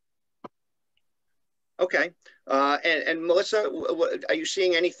now. Okay. And Melissa, are you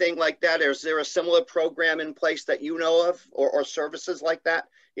seeing anything like that? Or is there a similar program in place that you know of, or services like that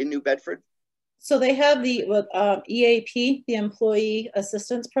in New Bedford? So they have the EAP, the Employee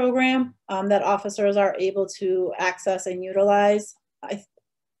Assistance Program, that officers are able to access and utilize.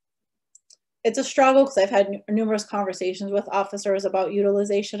 It's a struggle because I've had numerous conversations with officers about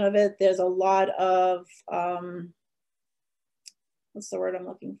utilization of it. There's a lot of, what's the word I'm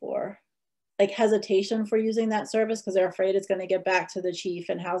looking for? Like hesitation for using that service because they're afraid it's going to get back to the chief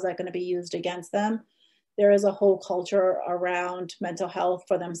and how's that going to be used against them. There is a whole culture around mental health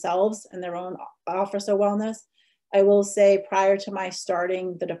for themselves and their own officer wellness. I will say, prior to my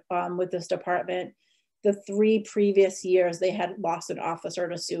starting with this department, the 3 previous years they had lost an officer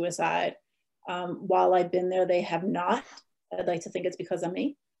to suicide. While I've been there, they have not. I'd like to think it's because of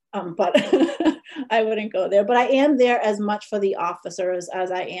me, but I wouldn't go there. But I am there as much for the officers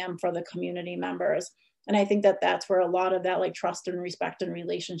as I am for the community members. And I think that that's where a lot of that like trust and respect and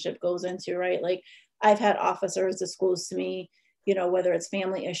relationship goes into, right? Like I've had officers disclose to me, you know, whether it's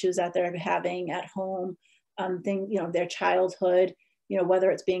family issues that they're having at home, their childhood, you know,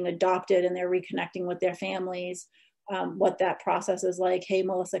 whether it's being adopted and they're reconnecting with their families, what that process is like. Hey,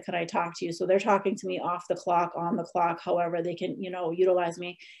 Melissa, could I talk to you? So they're talking to me off the clock, on the clock, however they can, you know, utilize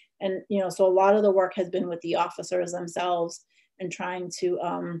me. And, you know, so a lot of the work has been with the officers themselves and trying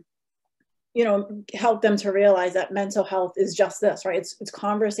to, you know, help them to realize that mental health is just this, right? It's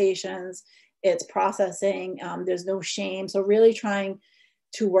conversations, it's processing, there's no shame. So really trying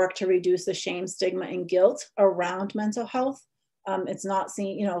to work to reduce the shame, stigma, and guilt around mental health. It's not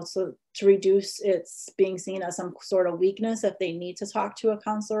seen, you know, so to reduce it's being seen as some sort of weakness if they need to talk to a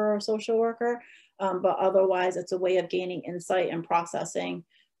counselor or a social worker. But otherwise, it's a way of gaining insight and processing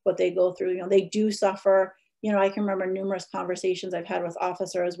what they go through. You know, they do suffer. You know, I can remember numerous conversations I've had with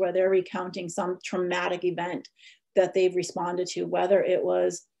officers where they're recounting some traumatic event that they've responded to, whether it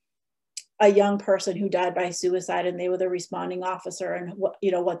was a young person who died by suicide and they were the responding officer, and what,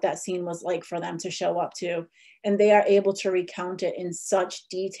 you know, what that scene was like for them to show up to, and they are able to recount it in such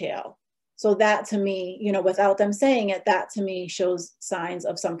detail. So that to me, you know, without them saying it, that to me shows signs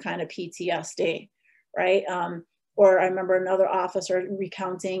of some kind of PTSD, right? Or I remember another officer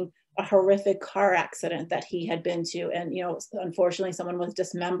recounting a horrific car accident that he had been to. And, you know, unfortunately, someone was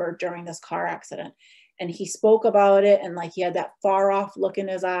dismembered during this car accident. And he spoke about it, and like he had that far off look in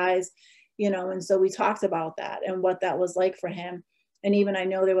his eyes, you know, and so we talked about that and what that was like for him. And even I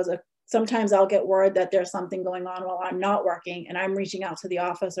know there was sometimes I'll get word that there's something going on while I'm not working, and I'm reaching out to the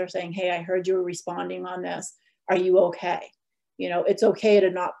officer saying, hey, I heard you were responding on this. Are you okay? You know, it's okay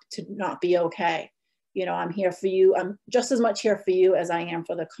to not be okay. You know, I'm here for you. I'm just as much here for you as I am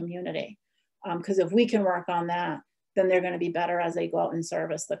for the community. Because if we can work on that, then they're going to be better as they go out and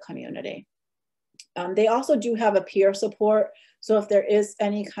service the community. They also do have a peer support. So if there is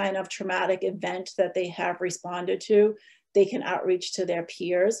any kind of traumatic event that they have responded to, they can outreach to their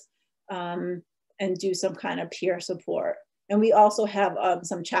peers and do some kind of peer support. And we also have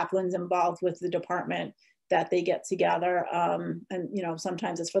some chaplains involved with the department that they get together. And, you know,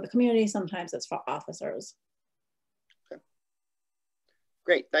 sometimes it's for the community, sometimes it's for officers. Okay.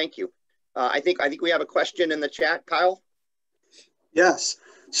 Great, thank you. I think we have a question in the chat, Kyle. Yes.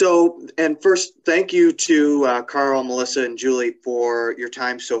 So, and first, thank you to Carl, Melissa, and Julie for your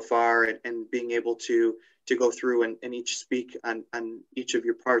time so far and being able to go through and each speak on each of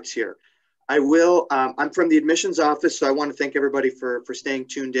your parts here. I will, I'm from the admissions office, so I want to thank everybody for staying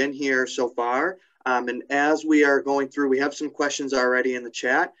tuned in here so far. And as we are going through, we have some questions already in the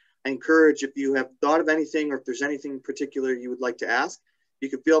chat. I encourage, if you have thought of anything or if there's anything in particular you would like to ask, you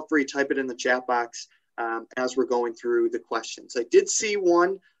can feel free to type it in the chat box as we're going through the questions. I did see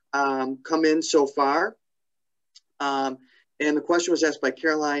one come in so far. And the question was asked by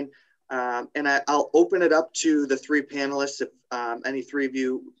Caroline. And I'll open it up to the three panelists. If any three of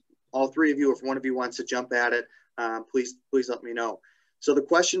you, all three of you, if one of you wants to jump at it, please let me know. So the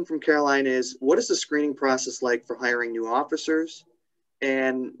question from Caroline is, what is the screening process like for hiring new officers?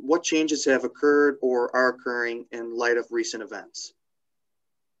 And what changes have occurred or are occurring in light of recent events?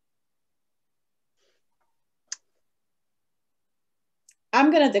 I'm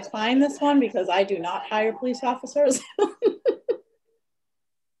going to decline this one because I do not hire police officers.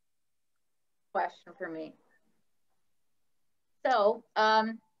 Question for me. So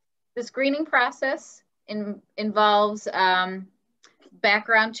the screening process involves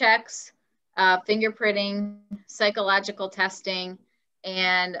background checks, fingerprinting, psychological testing,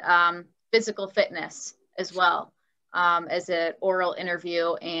 and physical fitness as well as an oral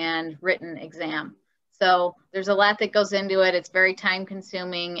interview and written exam. So there's a lot that goes into it. It's very time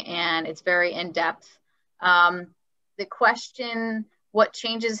consuming and it's very in depth. The question, what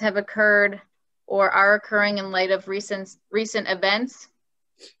changes have occurred or are occurring in light of recent events?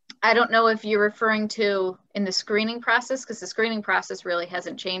 I don't know if you're referring to in the screening process, because the screening process really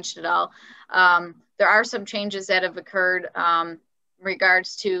hasn't changed at all. There are some changes that have occurred in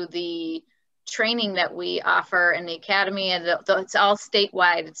regards to the training that we offer in the academy, and it's all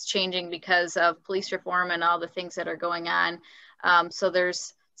statewide. It's changing because of police reform and all the things that are going on. So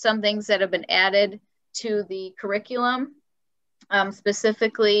there's some things that have been added to the curriculum,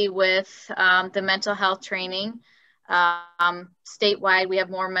 specifically with the mental health training. Statewide, we have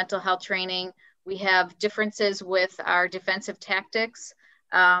more mental health training. We have differences with our defensive tactics.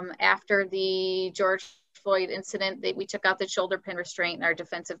 After the George Floyd incident, we took out the shoulder pin restraint in our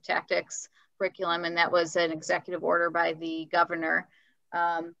defensive tactics curriculum, and that was an executive order by the governor.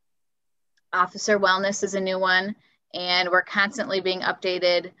 Officer wellness is a new one, and we're constantly being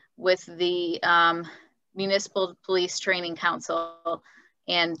updated with the Municipal Police Training Council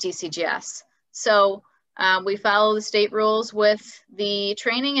and DCGS. So we follow the state rules with the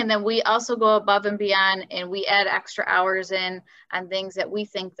training, and then we also go above and beyond, and we add extra hours in on things that we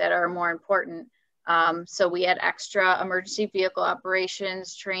think that are more important. So we add extra emergency vehicle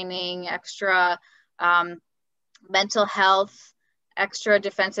operations training, extra mental health, extra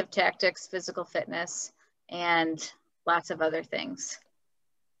defensive tactics, physical fitness, and lots of other things.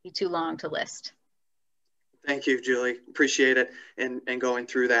 Be too long to list. Thank you, Julie. Appreciate it and going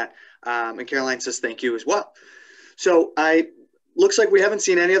through that. And Caroline says thank you as well. So looks like we haven't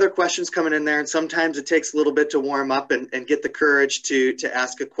seen any other questions coming in there, and sometimes it takes a little bit to warm up and get the courage to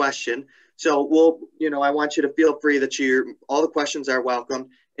ask a question. So I want you to feel free that all the questions are welcome.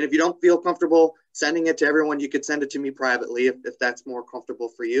 And if you don't feel comfortable sending it to everyone, you could send it to me privately if that's more comfortable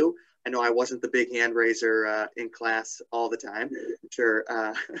for you. I know I wasn't the big hand raiser in class all the time. I'm sure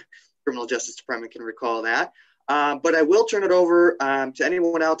Criminal Justice Department can recall that. But I will turn it over to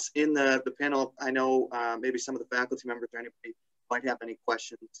anyone else in the panel. I know maybe some of the faculty members or anybody might have any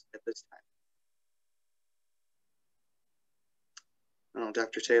questions at this time. I don't know,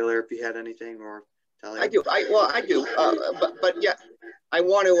 Dr. Taylor, if you had anything, or Talia. I do. I do. But yeah, I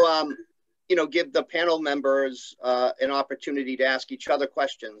want to give the panel members an opportunity to ask each other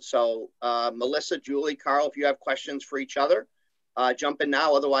questions. So Melissa, Julie, Carl, if you have questions for each other, jump in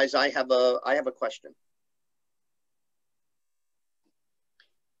now. Otherwise, I have a question.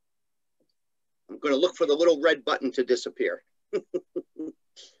 I'm going to look for the little red button to disappear.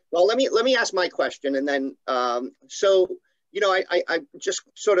 Well, let me ask my question, and then I just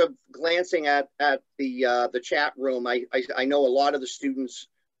sort of glancing at the chat room. I know a lot of the students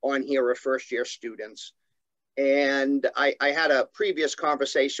on here are first-year students, and I had a previous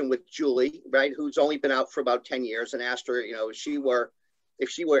conversation with Julie, right, who's only been out for about 10 years, and asked her, if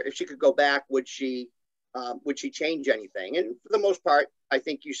she could go back, would she change anything? And for the most part, I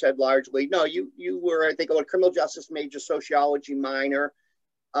think you said largely no. You were, I think, a criminal justice major, sociology minor,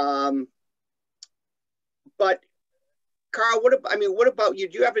 but Carl, what about you?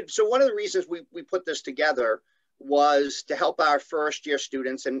 Do you have it? So one of the reasons we put this together was to help our first year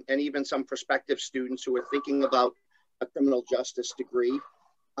students and even some prospective students who are thinking about a criminal justice degree.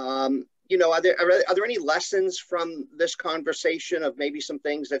 You know, are there any lessons from this conversation of maybe some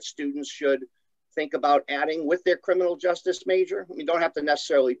things that students should think about adding with their criminal justice major? I mean, don't have to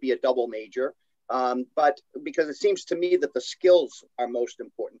necessarily be a double major, but because it seems to me that the skills are most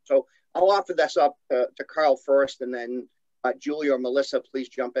important. So I'll offer this up to Carl first, and then Julie or Melissa, please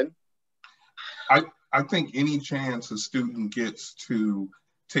jump in. I think any chance a student gets to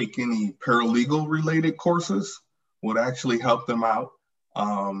take any paralegal related courses would actually help them out.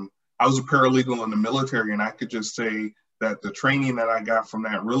 I was a paralegal in the military, and I could just say that the training that I got from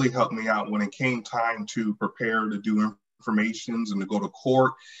that really helped me out when it came time to prepare to do informations and to go to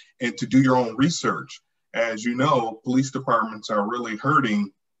court and to do your own research. As you know, police departments are really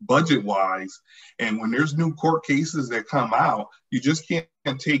hurting budget-wise, and when there's new court cases that come out, you just can't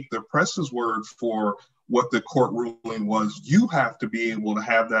take the press's word for what the court ruling was. You have to be able to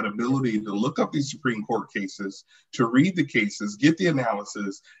have that ability to look up these Supreme Court cases, to read the cases, get the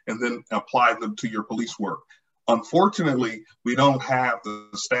analysis, and then apply them to your police work. Unfortunately, we don't have the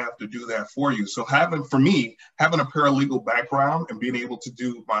staff to do that for you. So having a paralegal background and being able to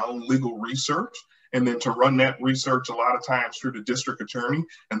do my own legal research, and then to run that research a lot of times through the district attorney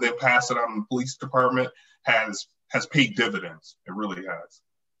and then pass it on to the police department has paid dividends. It really has.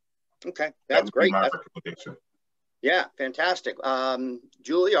 Okay, that's great. My recommendation. Yeah, fantastic.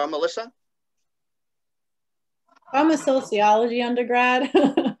 Julie or Melissa? I'm a sociology undergrad.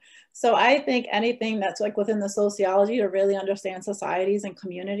 So I think anything that's like within the sociology to really understand societies and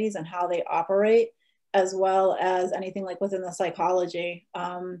communities and how they operate, as well as anything like within the psychology.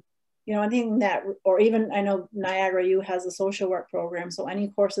 You know, anything that, or even I know Niagara U has a social work program. So any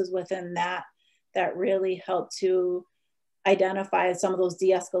courses within that really help to identify some of those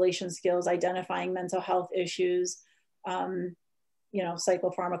de-escalation skills, identifying mental health issues, you know,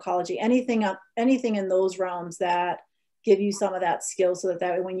 psychopharmacology, anything in those realms that give you some of that skill, so that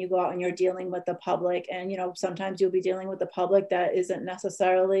way when you go out and you're dealing with the public, and, you know, sometimes you'll be dealing with the public that isn't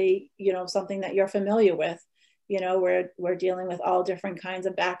necessarily, you know, something that you're familiar with. You know, we're dealing with all different kinds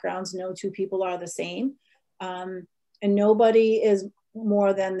of backgrounds. No two people are the same. And nobody is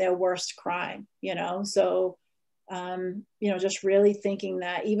more than their worst crime, you know? So, you know, just really thinking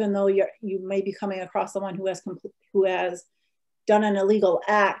that even though you may be coming across someone who has done an illegal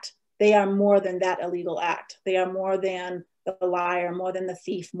act, they are more than that illegal act. They are more than the liar, more than the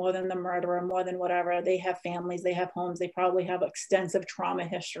thief, more than the murderer, more than whatever. They have families, they have homes, they probably have extensive trauma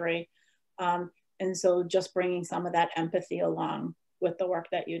history. And so just bringing some of that empathy along with the work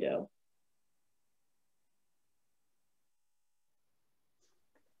that you do.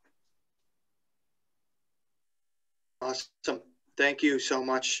 Awesome. Thank you so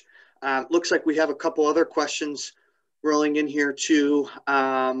much. Looks like we have a couple other questions rolling in here too.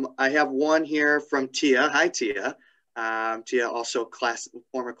 I have one here from Tia. Hi, Tia. Tia, also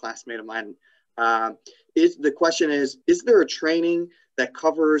former classmate of mine. The question is there a training that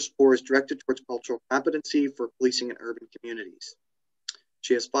covers or is directed towards cultural competency for policing in urban communities?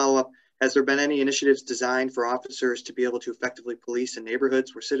 She has follow-up. Has there been any initiatives designed for officers to be able to effectively police in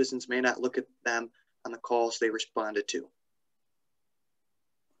neighborhoods where citizens may not look at them on the calls they responded to?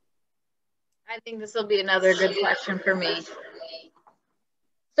 I think this will be another good question for me.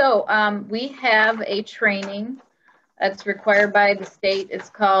 So we have a training that's required by the state. It's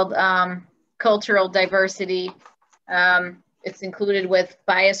called cultural diversity. It's included with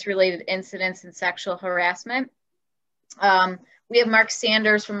bias-related incidents and sexual harassment. We have Mark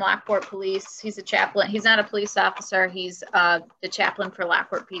Sanders from Lockport Police. He's a chaplain. He's not a police officer. He's the chaplain for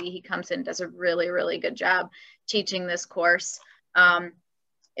Lockport PD. He comes in, does a really, really good job teaching this course.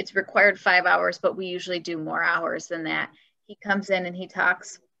 It's required 5 hours, but we usually do more hours than that. He comes in and he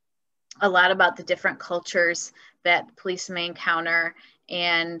talks a lot about the different cultures that police may encounter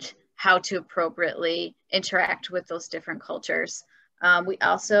and how to appropriately interact with those different cultures. We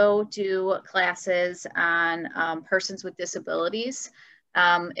also do classes on persons with disabilities.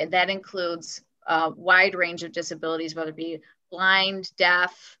 And that includes a wide range of disabilities, whether it be blind,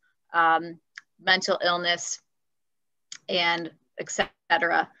 deaf, mental illness, and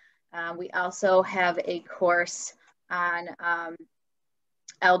etc. We also have a course on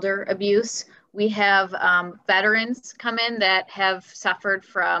elder abuse. We have veterans come in that have suffered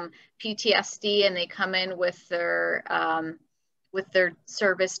from PTSD, and they come in with their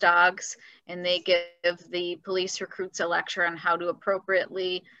service dogs, and they give the police recruits a lecture on how to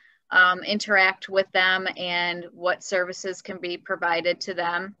appropriately interact with them and what services can be provided to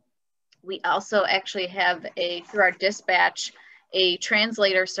them. We also actually have through our dispatch, a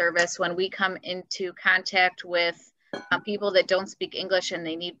translator service when we come into contact with people that don't speak English and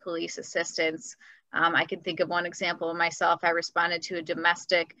they need police assistance. I can think of one example of myself. I responded to a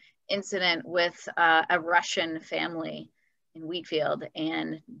domestic incident with a Russian family in Wheatfield,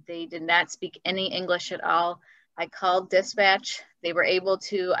 and they did not speak any English at all. I called dispatch. They were able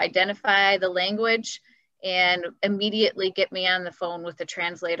to identify the language and immediately get me on the phone with the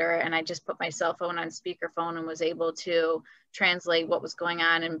translator. And I just put my cell phone on speakerphone and was able to translate what was going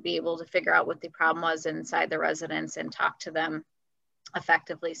on and be able to figure out what the problem was inside the residence and talk to them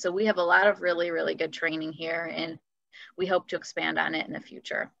effectively. So we have a lot of really, really good training here, and we hope to expand on it in the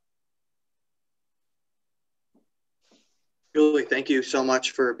future. Julie, thank you so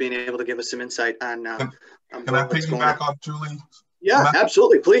much for being able to give us some insight on can I piggyback on Julie? Yeah,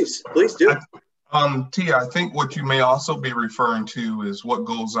 absolutely. Please do. Tia, I think what you may also be referring to is what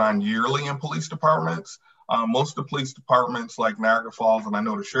goes on yearly in police departments. Most of the police departments like Niagara Falls, and I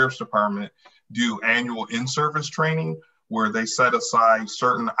know the Sheriff's Department, do annual in-service training where they set aside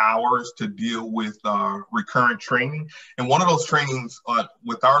certain hours to deal with recurrent training. And one of those trainings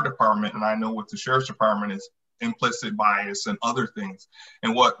with our department, and I know with the Sheriff's Department, is implicit bias and other things.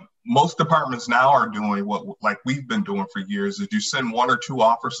 And what most departments now are doing, like we've been doing for years, is you send 1 or 2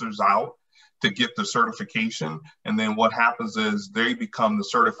 officers out to get the certification. And then what happens is they become the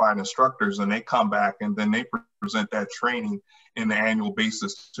certified instructors, and they come back and then they present that training in the annual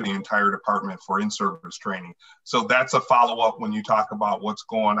basis to the entire department for in-service training. So that's a follow-up when you talk about what's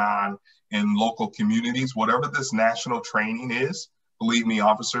going on in local communities. Whatever this national training is, believe me,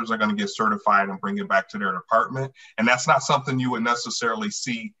 officers are going to get certified and bring it back to their department. And that's not something you would necessarily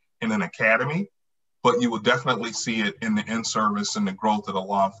see in an academy, but you will definitely see it in the in-service and the growth of the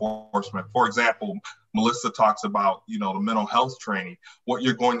law enforcement. For example, Melissa talks about, the mental health training. What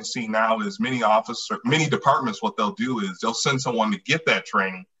you're going to see now is many departments, what they'll do is they'll send someone to get that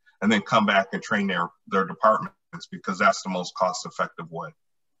training and then come back and train their departments, because that's the most cost-effective way.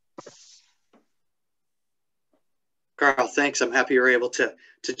 Carl, thanks. I'm happy you were able to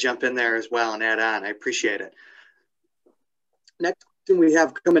jump in there as well and add on. I appreciate it. Next question we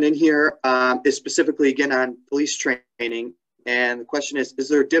have coming in here is specifically again on police training. And the question is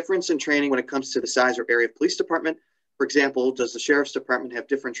there a difference in training when it comes to the size or area of police department? For example, does the Sheriff's Department have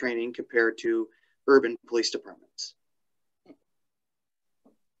different training compared to urban police departments?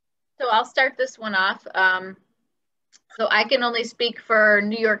 So I'll start this one off. So I can only speak for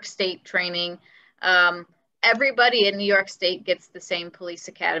New York State training. Everybody in New York State gets the same police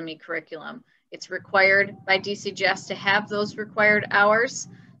academy curriculum. It's required by DCGS to have those required hours.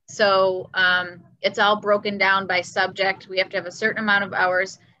 So it's all broken down by subject. We have to have a certain amount of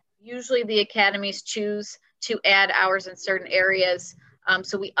hours. Usually the academies choose to add hours in certain areas.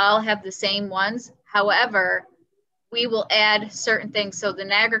 So we all have the same ones. However, we will add certain things. So the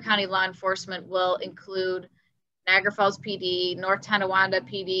Niagara County Law Enforcement will include Niagara Falls PD, North Tonawanda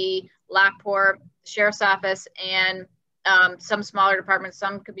PD, Lockport, Sheriff's Office, and some smaller departments.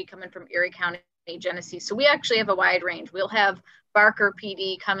 Some could be coming from Erie County, Genesee. So we actually have a wide range. We'll have Barker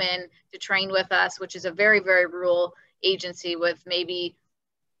PD come in to train with us, which is a very, very rural agency with maybe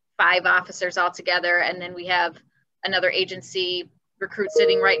 5 officers altogether. And then we have another agency recruit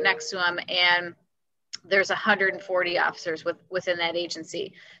sitting right next to them, and there's 140 officers within that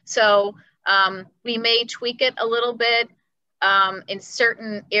agency. So we may tweak it a little bit in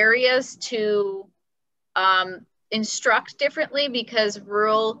certain areas to instruct differently, because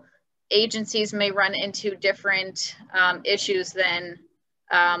rural agencies may run into different issues than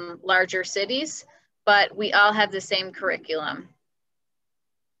larger cities, but we all have the same curriculum.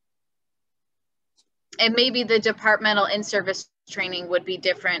 And maybe the departmental in-service training would be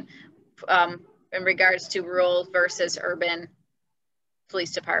different in regards to rural versus urban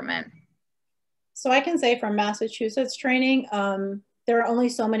police department. So I can say from Massachusetts training, there are only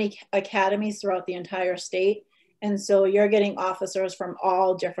so many academies throughout the entire state. And so you're getting officers from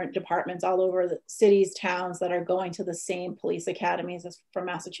all different departments all over the cities, towns that are going to the same police academies as from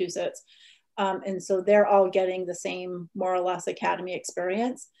Massachusetts. And so they're all getting the same more or less academy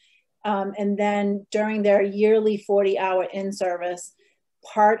experience. And then during their yearly 40-hour in-service,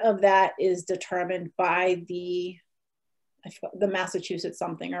 part of that is determined by the Massachusetts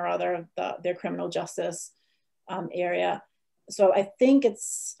something or other, their criminal justice area. So I think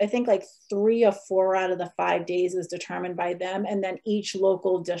like 3 or 4 out of the 5 days is determined by them. And then each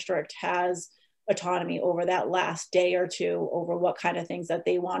local district has autonomy over that last day or 2 over what kind of things that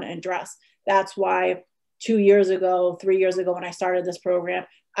they want to address. That's why 2 years ago, 3 years ago, when I started this program,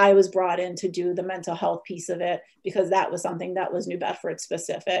 I was brought in to do the mental health piece of it, because that was something that was New Bedford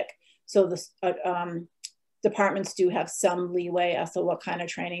specific. So the departments do have some leeway as to what kind of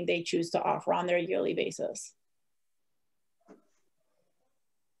training they choose to offer on their yearly basis.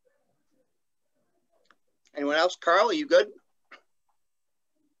 Anyone else? Carl, are you good?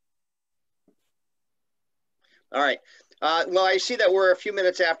 All right. Well, I see that we're a few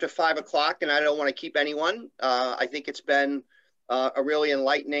minutes after 5 o'clock, and I don't want to keep anyone. I think it's been a really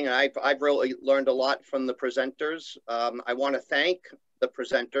enlightening, and I've really learned a lot from the presenters. I want to thank the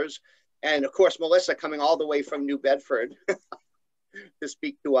presenters, and of course, Melissa coming all the way from New Bedford to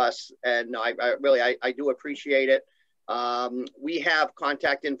speak to us. And I really do appreciate it. We have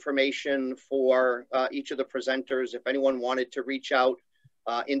contact information for each of the presenters. If anyone wanted to reach out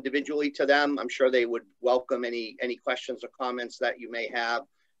individually to them, I'm sure they would welcome any questions or comments that you may have.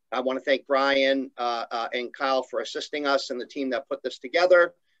 I want to thank Brian and Kyle for assisting us and the team that put this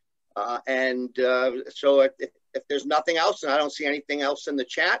together. So if there's nothing else, and I don't see anything else in the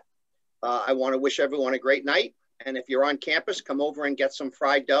chat, I want to wish everyone a great night. And if you're on campus, come over and get some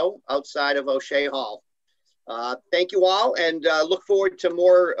fried dough outside of O'Shea Hall. Thank you all, and look forward to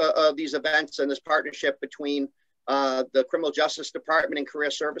more of these events and this partnership between the Criminal Justice Department and Career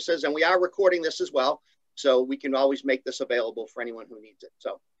Services. And we are recording this as well, so we can always make this available for anyone who needs it.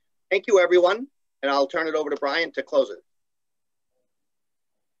 So thank you, everyone, and I'll turn it over to Brian to close it.